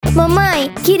Mamãe,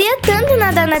 queria tanto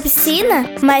nadar na piscina,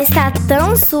 mas tá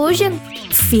tão suja.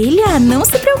 Filha, não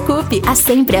se preocupe. A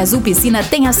Sempre Azul Piscina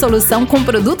tem a solução com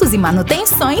produtos e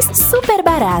manutenções super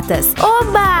baratas.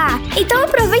 Oba! Então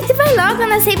aproveita e vai logo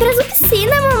na Sempre Azul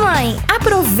Piscina, mamãe.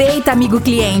 Aproveita, amigo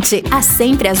cliente. A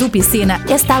Sempre Azul Piscina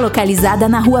está localizada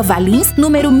na Rua Valins,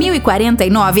 número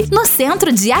 1049, no centro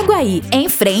de Aguaí, em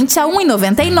frente a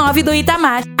 1,99 do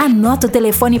Itamar. Anota o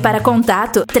telefone para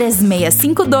contato: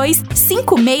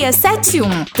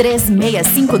 3652-5671.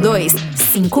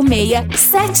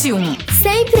 3652-5671.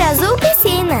 Sempre Azul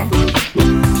Piscina.